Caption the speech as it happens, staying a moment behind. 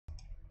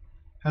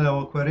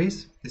Hello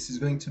Aquarius, this is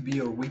going to be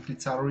your weekly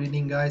tarot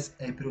reading, guys,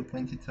 April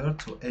 23rd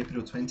to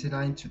April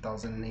 29th,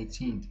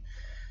 2018.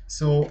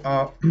 So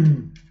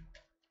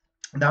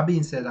that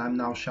being said, I'm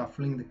now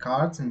shuffling the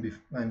cards,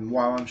 and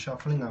while I'm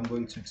shuffling, I'm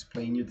going to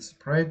explain you the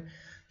spread.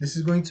 This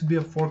is going to be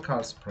a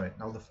 4-card spread.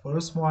 Now the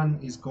first one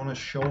is going to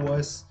show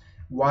us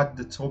what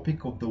the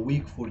topic of the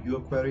week for you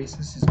Aquarius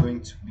is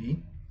going to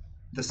be.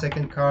 The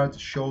second card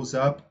shows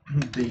up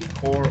the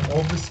core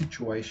of the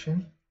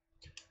situation.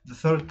 The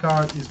third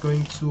card is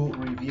going to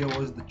reveal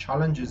us the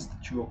challenges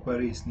that your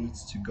Aquarius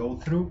needs to go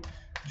through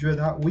during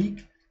that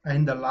week,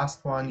 and the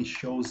last one it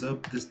shows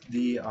up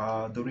the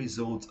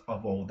result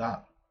of all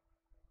that.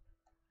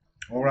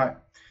 All right,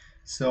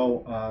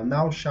 so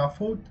now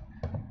shuffled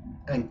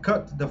and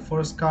cut. The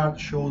first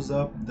card shows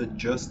up the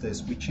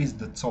Justice, which is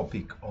the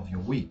topic of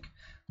your week.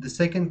 The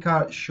second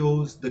card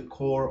shows the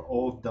core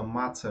of the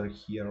matter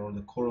here, or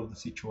the core of the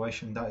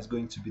situation. That is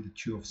going to be the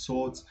Two of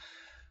Swords.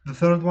 The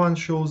third one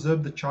shows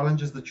up the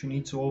challenges that you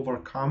need to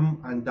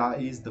overcome, and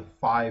that is the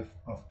Five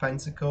of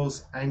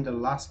Pentacles. And the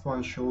last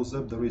one shows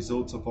up the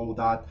results of all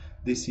that.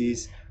 This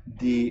is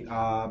the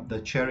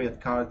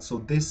Chariot card. So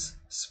this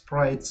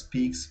spread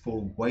speaks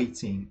for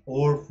waiting,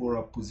 or for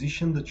a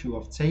position that you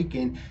have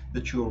taken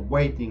that you are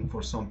waiting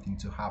for something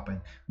to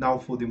happen. Now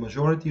for the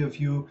majority of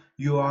you,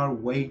 you are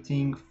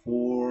waiting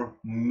for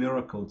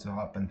miracle to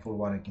happen, for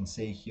what I can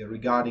say here,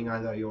 regarding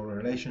either your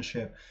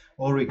relationship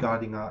or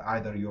regarding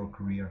either your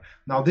career.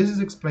 Now this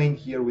is explained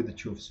here with the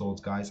Two of Swords,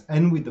 guys,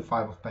 and with the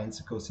Five of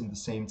Pentacles in the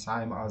same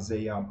time as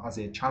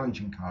a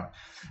challenging card.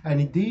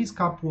 And in these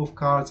couple of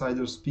cards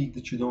either speak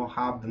that you don't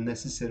have the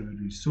necessary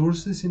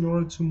resources in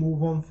order to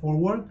move on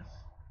forward,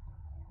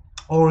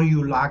 or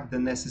you lack the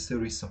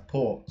necessary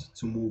support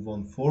to move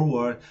on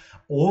forward,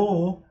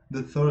 or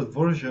the third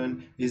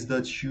version is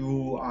that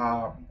you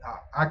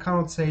I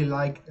cannot say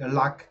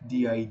lack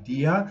the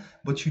idea,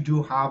 but you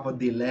do have a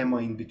dilemma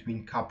in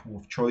between couple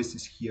of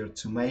choices here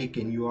to make,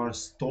 and you are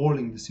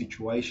stalling the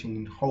situation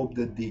in hope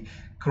that the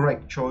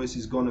correct choice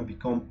is going to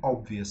become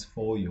obvious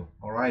for you.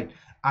 All right,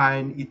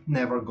 and it is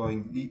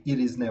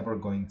never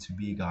going to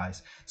be,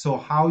 guys. So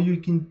how you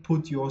can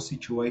put your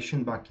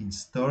situation back in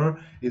stir,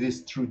 it is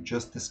through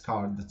Justice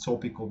card, the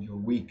topic of your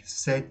week.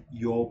 Set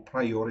your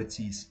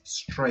priorities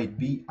straight,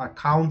 be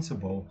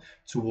accountable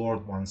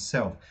toward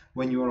oneself.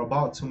 When you're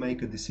about to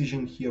make a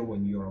decision here,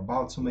 when you're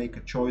about to make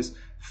a choice,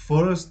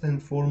 first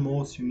and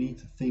foremost you need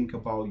to think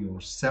about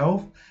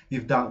yourself.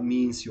 If that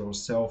means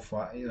yourself,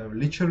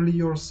 literally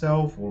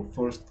yourself, or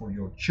first for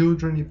your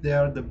children if they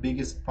are the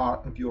biggest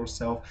part of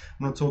yourself.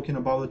 I'm not talking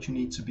about that you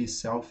need to be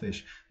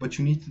selfish, but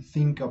you need to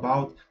think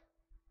about,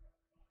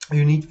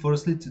 you need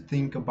firstly to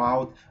think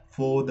about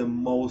for the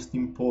most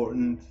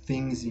important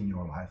things in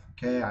your life,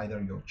 okay,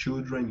 either your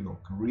children, your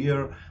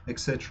career,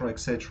 etc.,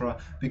 etc.,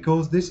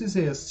 because this is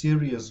a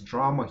serious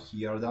drama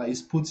here that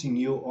is putting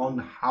you on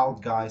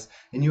halt, guys,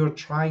 and you're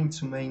trying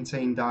to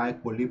maintain that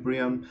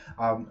equilibrium.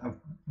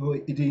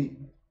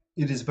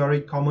 It is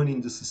very common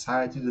in the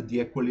society that the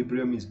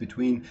equilibrium is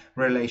between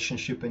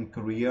relationship and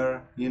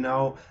career. You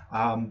know,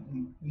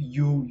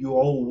 you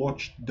all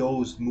watched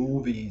those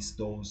movies,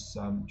 those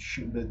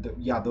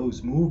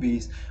those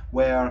movies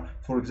where,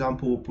 for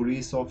example, a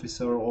police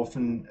officer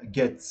often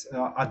gets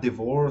a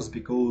divorce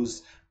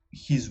because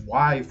his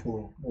wife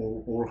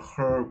or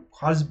her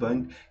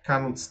husband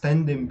cannot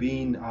stand them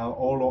being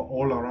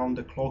all around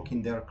the clock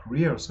in their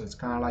career. So it's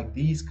kind of like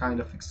these kind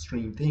of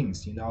extreme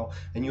things, you know,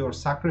 and your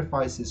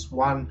sacrifice is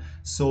one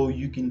so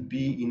you can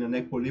be in an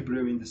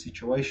equilibrium in the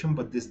situation,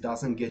 but this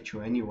doesn't get you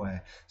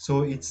anywhere.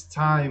 So it's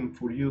time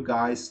for you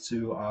guys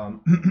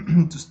to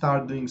to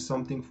start doing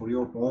something for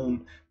your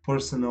own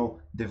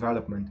personal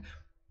development.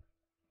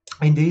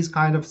 In this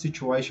kind of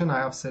situation, I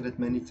have said it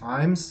many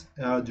times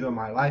during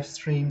my live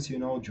streams, you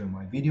know, during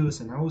my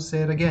videos, and I will say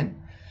it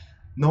again.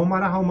 No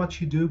matter how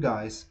much you do,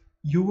 guys,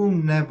 you will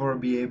never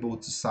be able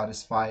to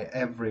satisfy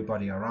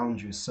everybody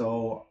around you.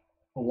 So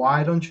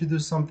why don't you do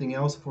something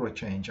else for a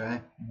change, eh?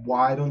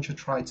 Why don't you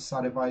try to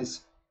satisfy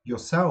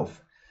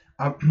yourself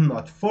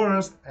at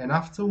first, and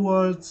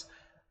afterwards,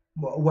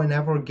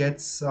 whenever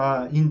gets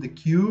in the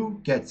queue,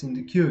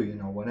 you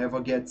know, whenever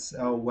gets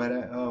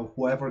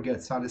whoever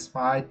gets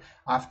satisfied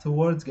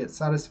afterwards gets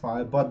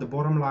satisfied. But the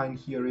bottom line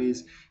here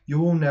is you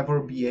will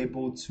never be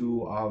able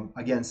to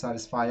again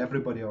satisfy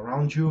everybody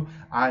around you,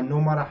 and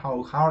no matter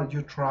how hard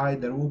you try,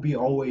 there will be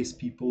always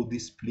people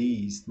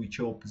displeased with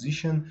your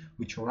position,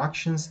 with your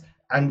actions,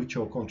 and with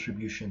your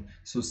contribution.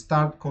 So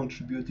start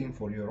contributing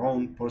for your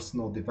own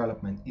personal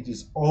development. It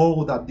is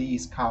all that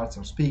these cards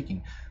are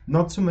speaking.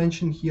 Not to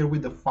mention here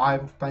with the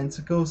Five of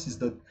Pentacles is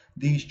that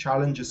these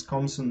challenges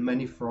comes on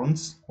many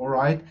fronts, all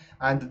right,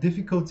 and the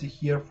difficulty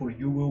here for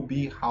you will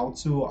be how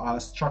to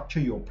structure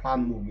your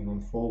plan moving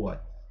on forward,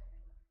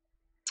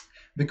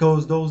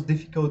 because those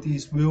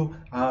difficulties will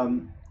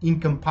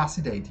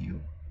incapacitate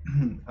you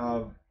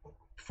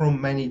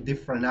from many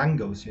different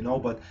angles, you know,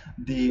 but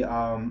the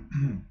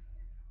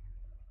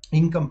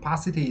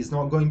incapacity is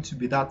not going to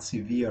be that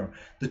severe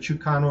that you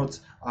cannot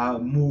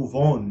move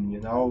on. You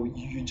know,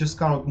 you just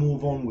cannot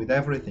move on with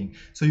everything.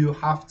 So you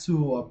have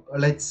to,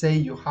 let's say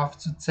you have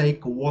to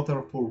take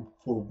water for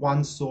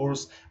one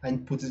source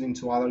and put it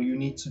into other. You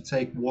need to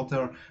take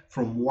water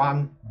from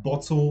one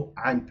bottle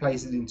and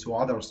place it into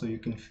other, so you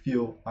can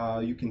fill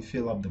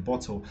up the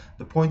bottle.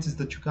 The point is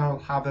that you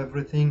cannot have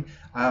everything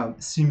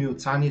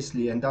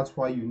simultaneously, and that's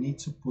why you need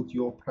to put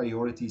your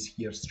priorities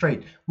here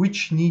straight.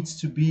 Which thing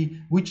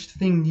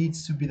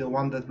needs to be the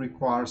one that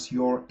requires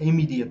your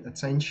immediate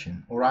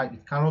attention? All right,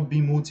 it cannot be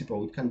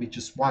multiple, it can be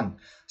just one.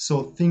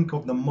 So think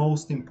of the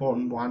most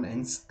important one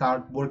and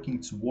start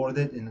working toward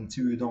it, and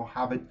until you don't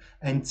have it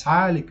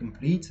entirely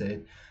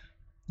completed,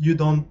 you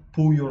don't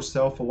pull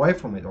yourself away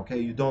from it. Okay,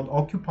 you don't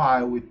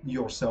occupy with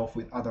yourself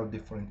with other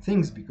different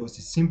things, because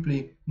it's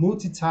simply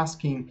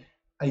multitasking.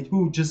 It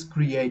will just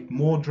create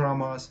more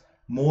dramas,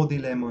 more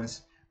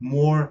dilemmas,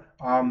 more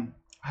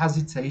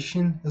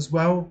hesitation as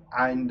well,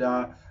 and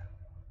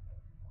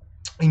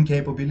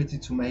incapability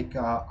to make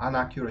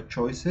inaccurate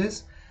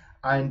choices.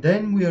 And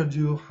then we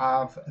do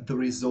have the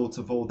results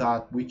of all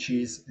that, which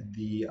is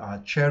the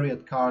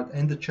Chariot card.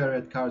 And the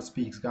Chariot card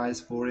speaks, guys,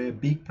 for a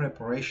big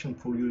preparation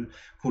for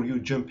you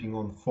jumping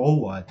on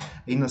forward,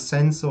 in a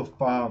sense of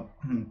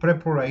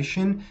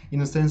preparation,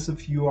 in a sense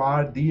of you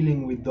are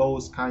dealing with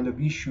those kind of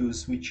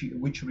issues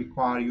which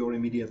require your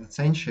immediate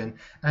attention.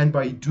 And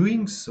by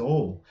doing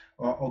so,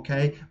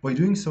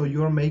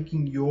 you're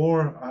making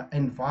your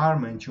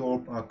environment, your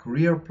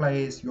career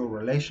place, your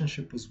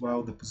relationship as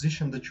well, the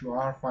position that you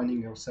are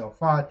finding yourself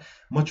at,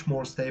 much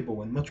more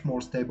stable, and much more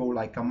stable,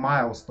 like a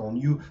milestone.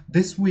 You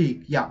this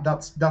week, yeah,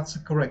 that's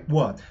the correct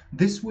word.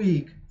 This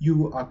week,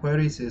 you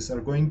Aquariuses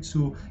are going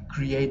to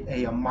create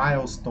a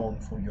milestone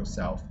for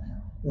yourself,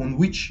 on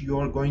which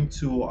you're going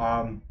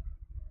to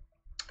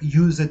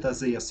use it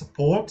as a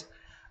support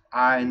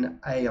and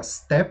a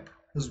step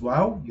as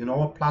well, you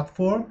know, a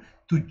platform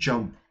to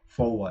jump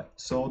forward.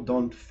 So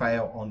don't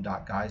fail on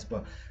that, guys.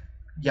 But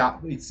yeah,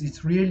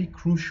 it's really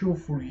crucial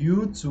for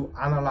you to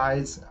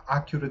analyze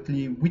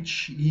accurately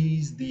which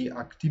is the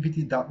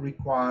activity that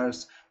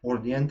requires, or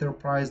the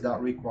enterprise that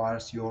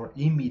requires, your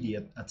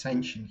immediate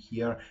attention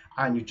here,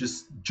 and you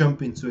just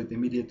jump into it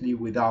immediately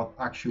without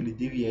actually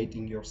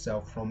deviating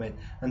yourself from it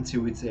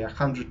until it's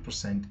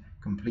 100%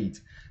 complete.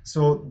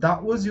 So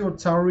that was your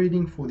tarot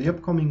reading for the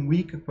upcoming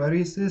week,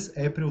 Aquariuses,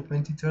 April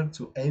 23rd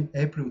to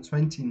April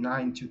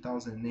 29,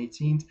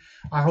 2018.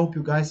 I hope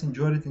you guys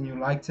enjoyed it and you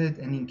liked it.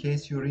 And in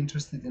case you're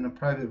interested in a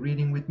private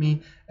reading with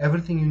me,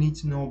 everything you need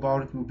to know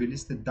about it will be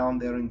listed down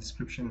there in the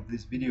description of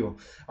this video.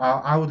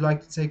 I would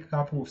like to take a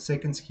couple of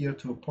seconds here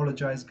to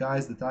apologize,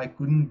 guys, that I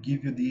couldn't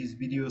give you these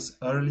videos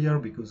earlier,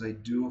 because I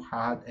do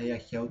had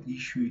a health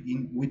issue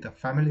with a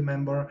family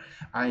member,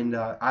 and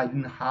I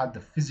didn't have the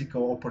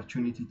physical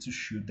opportunity to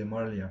shoot them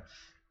earlier.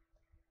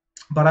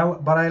 But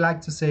I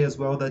like to say as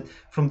well that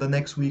from the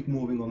next week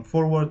moving on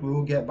forward, we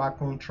will get back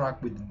on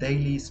track with the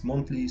dailies,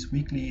 monthlies,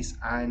 weeklies,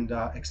 and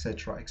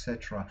etc,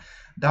 etc.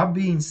 That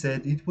being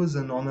said, it was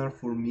an honor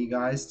for me,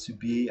 guys, to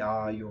be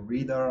your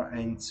reader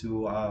and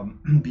to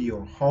be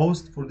your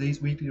host for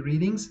these weekly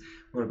readings.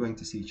 We're going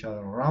to see each other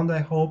around,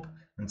 I hope.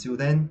 Until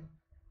then,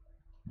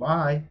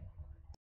 bye.